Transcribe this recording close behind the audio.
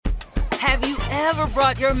Have you ever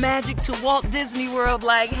brought your magic to Walt Disney World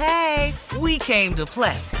like, hey, we came to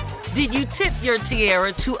play? Did you tip your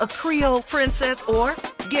tiara to a Creole princess or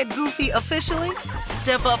get goofy officially?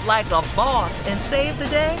 Step up like a boss and save the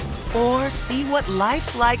day? Or see what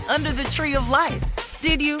life's like under the tree of life?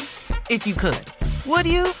 Did you? If you could. Would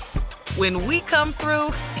you? When we come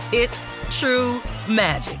through, it's true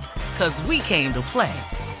magic. 'Cause we came to play.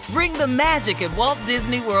 Bring the magic at Walt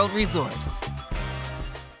Disney World Resort.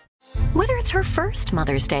 Whether it's her first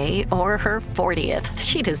Mother's Day or her 40th,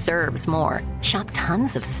 she deserves more. Shop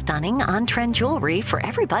tons of stunning on-trend jewelry for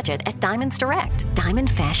every budget at Diamonds Direct.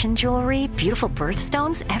 Diamond fashion jewelry, beautiful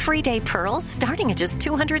birthstones, everyday pearls starting at just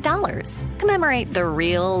 $200. Commemorate the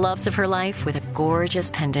real loves of her life with a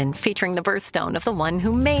gorgeous pendant featuring the birthstone of the one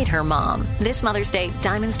who made her mom. This Mother's Day,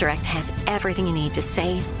 Diamonds Direct has everything you need to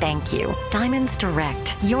say thank you. Diamonds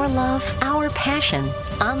Direct. Your love, our passion.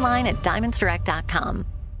 Online at diamondsdirect.com.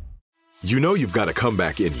 You know you've got a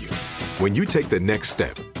comeback in you. When you take the next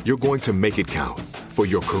step, you're going to make it count. For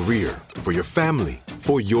your career, for your family,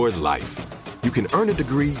 for your life. You can earn a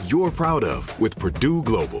degree you're proud of with Purdue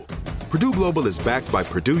Global. Purdue Global is backed by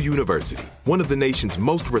Purdue University, one of the nation's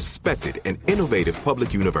most respected and innovative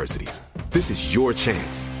public universities. This is your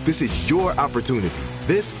chance. This is your opportunity.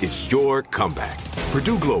 This is your comeback.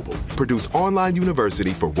 Purdue Global, Purdue's online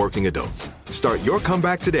university for working adults. Start your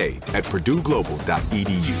comeback today at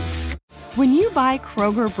purdueglobal.edu. When you buy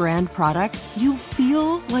Kroger brand products, you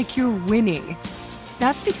feel like you're winning.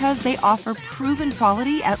 That's because they offer proven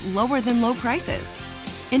quality at lower than low prices.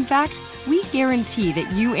 In fact, we guarantee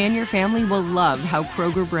that you and your family will love how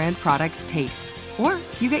Kroger brand products taste, or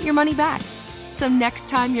you get your money back. So next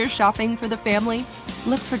time you're shopping for the family,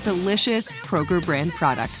 look for delicious Kroger brand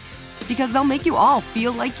products, because they'll make you all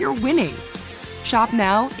feel like you're winning. Shop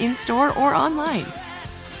now, in-store, or online.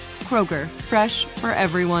 Kroger, fresh for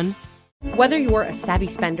everyone. Whether you're a savvy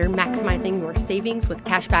spender maximizing your savings with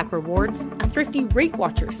cashback rewards, a thrifty rate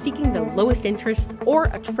watcher seeking the lowest interest, or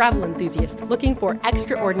a travel enthusiast looking for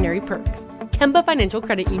extraordinary perks, Kemba Financial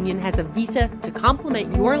Credit Union has a visa to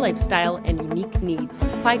complement your lifestyle and unique needs.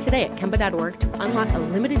 Apply today at Kemba.org to unlock a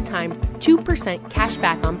limited time 2% cash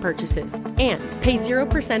back on purchases and pay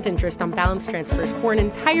 0% interest on balance transfers for an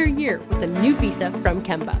entire year with a new visa from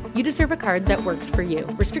Kemba. You deserve a card that works for you.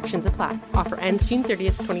 Restrictions apply. Offer ends June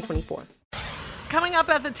 30th, 2024. Coming up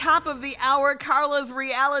at the top of the hour, Carla's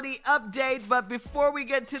reality update. But before we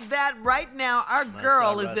get to that, right now, our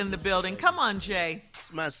girl is in the building. Come on, Jay.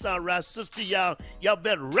 It's my sunrise sister, y'all. Y'all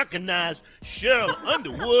better recognize Cheryl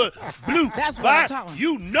Underwood. Blue. That's what I'm talking about.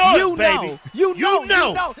 You know it, baby. You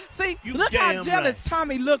know. See, You look how damn jealous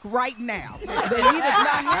Tommy look right now. That he does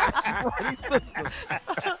not have sorority sisters.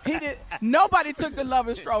 Nobody took the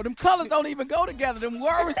loving stroll. Them colors don't even go together. Them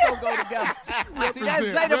words don't go together. See, that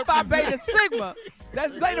Zeta Phi Beta Sigma.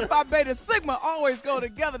 That Zeta Phi Beta Sigma always go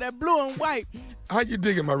together. That blue and white. How you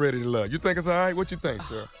digging my Ready to Love? You think it's all right? What you think,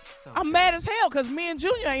 sir? I'm mad as hell because me and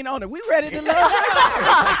Junior ain't on it. We ready to love.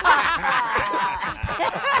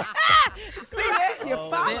 See that? You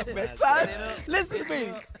followed me, son. Listen to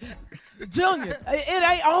me. Junior, it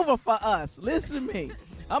ain't over for us. Listen to me.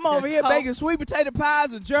 I'm over here baking sweet potato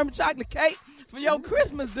pies and German chocolate cake for your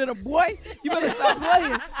Christmas dinner, boy. You better stop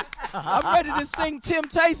playing. I'm ready to sing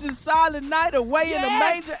Temptations' Silent Night, Away in the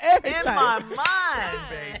Manger, everything. In my mind,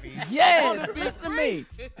 baby. Yes, listen to me.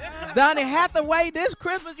 Donny Hathaway, this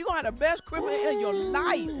Christmas, you're going to have the best Christmas in your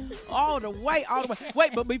life. All the way.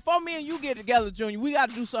 Wait, but before me and you get together, Junior, we got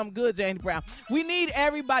to do something good, Janie Brown. We need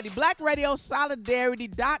everybody.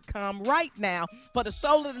 BlackRadioSolidarity.com right now for the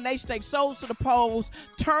soul of the nation. Take souls to the polls.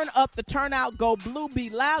 Turn up the turnout. Go blue. Be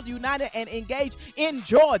loud, united, and engaged in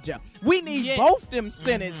Georgia. We need both them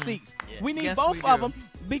Senate seats. We need both of them.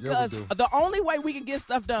 Because the only way we can get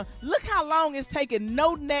stuff done, look how long it's taking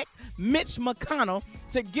no-neck Mitch McConnell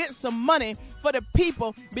to get some money for the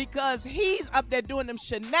people because he's up there doing them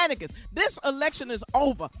shenanigans. This election is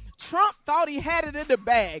over. Trump thought he had it in the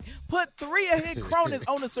bag, put 3 of his cronies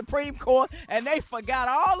on the Supreme Court, and they forgot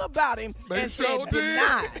all about him and said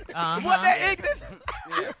denied. What that ignorance?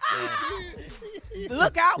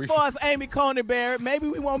 Look out for us, Amy Coney Barrett. Maybe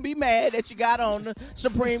we won't be mad that you got on the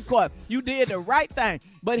Supreme Court. You did the right thing.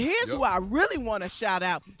 But here's who I really want to shout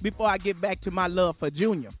out before I get back to my love for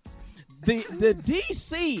Junior. The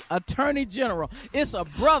D.C. Attorney General is a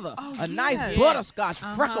brother, nice butterscotch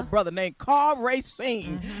freckle brother named Carl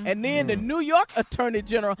Racine. And then the New York Attorney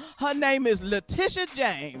General, her name is Letitia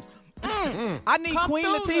James. I need Queen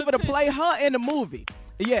Latifah to play her in the movie.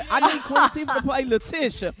 Yeah, I need Queen Latifah to play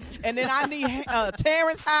Letitia. And then I need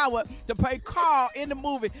Terrence Howard to play Carl in the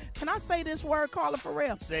movie. Can I say this word, Carla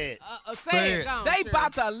Farrell? Say it. Say it. They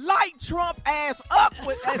about to light Trump ass up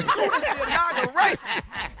with as soon as the inauguration.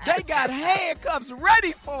 They got handcuffs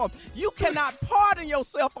ready for him. You cannot pardon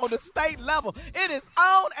yourself on the state level. It is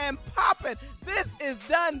on and popping. This is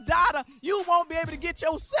done, data. You won't be able to get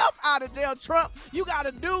yourself out of jail, Trump. You got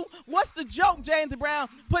to do, what's the joke, James Brown?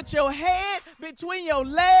 Put your head between your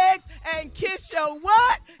legs and kiss your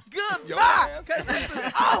what? Goodbye. Because this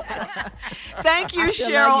is over. Thank you,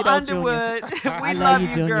 Cheryl Underwood. We love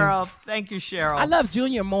you, girl. Thank you, Cheryl. I love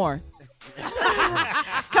Junior more.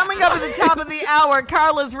 Coming up at the top of the hour,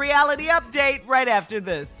 Carla's reality update right after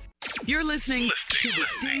this. You're listening to the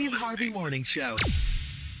Steve Harvey Morning Show.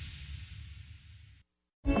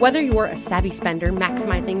 Whether you're a savvy spender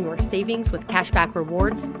maximizing your savings with cashback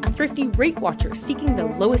rewards, a thrifty rate watcher seeking the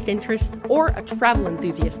lowest interest, or a travel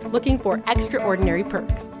enthusiast looking for extraordinary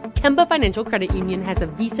perks, Kemba Financial Credit Union has a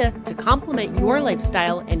visa to complement your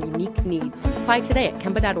lifestyle and unique needs. Apply today at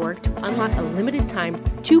Kemba.org to unlock a limited time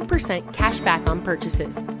 2% cash back on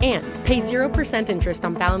purchases and pay 0% interest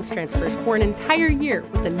on balance transfers for an entire year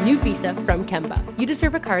with a new visa from Kemba. You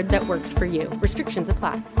deserve a card that works for you. Restrictions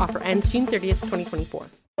apply. Offer ends June 30th, 2024.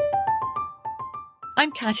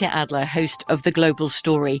 I'm Katya Adler, host of The Global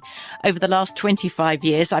Story. Over the last 25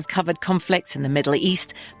 years, I've covered conflicts in the Middle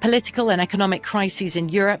East, political and economic crises in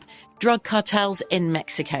Europe, drug cartels in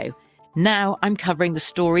Mexico. Now I'm covering the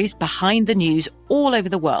stories behind the news all over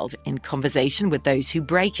the world in conversation with those who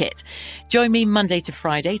break it. Join me Monday to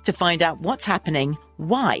Friday to find out what's happening,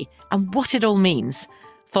 why, and what it all means.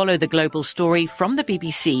 Follow The Global Story from the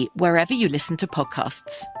BBC wherever you listen to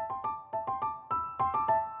podcasts.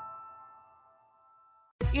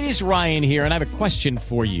 It is Ryan here, and I have a question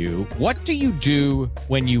for you. What do you do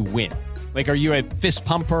when you win? Like, are you a fist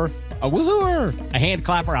pumper, a woohooer, a hand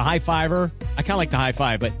clapper, a high fiver? I kind of like the high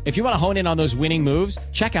five, but if you want to hone in on those winning moves,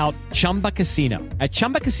 check out Chumba Casino. At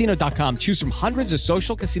ChumbaCasino.com, choose from hundreds of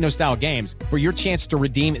social casino-style games for your chance to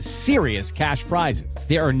redeem serious cash prizes.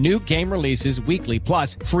 There are new game releases weekly,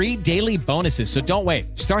 plus free daily bonuses. So don't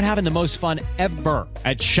wait. Start having the most fun ever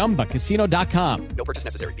at ChumbaCasino.com. No purchase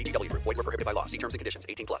necessary. VGW. Void where prohibited by law. See terms and conditions.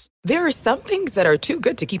 18+. There are some things that are too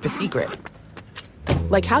good to keep a secret.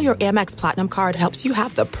 Like how your Amex Platinum card helps you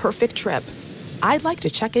have the perfect trip. I'd like to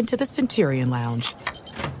check into the Centurion Lounge.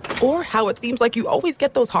 Or how it seems like you always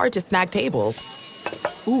get those hard-to-snag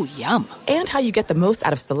tables. Ooh, yum. And how you get the most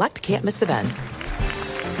out of select can't-miss events.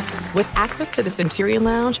 With access to the Centurion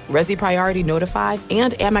Lounge, Resi Priority Notified,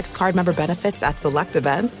 and Amex card member benefits at select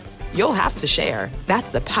events, you'll have to share. That's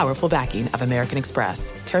the powerful backing of American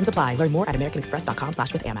Express. Terms apply. Learn more at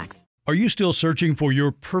americanexpress.com/withAmex. Are you still searching for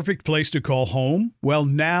your perfect place to call home? Well,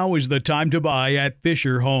 now is the time to buy at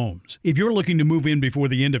Fisher Homes. If you're looking to move in before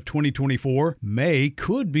the end of 2024, May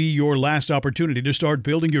could be your last opportunity to start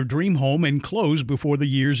building your dream home and close before the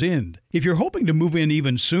year's end. If you're hoping to move in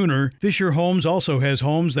even sooner, Fisher Homes also has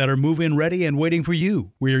homes that are move-in ready and waiting for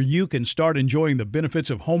you, where you can start enjoying the benefits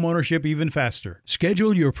of homeownership even faster.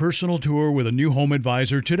 Schedule your personal tour with a new home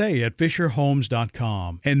advisor today at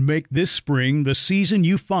FisherHomes.com and make this spring the season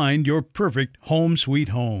you find your perfect home sweet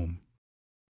home.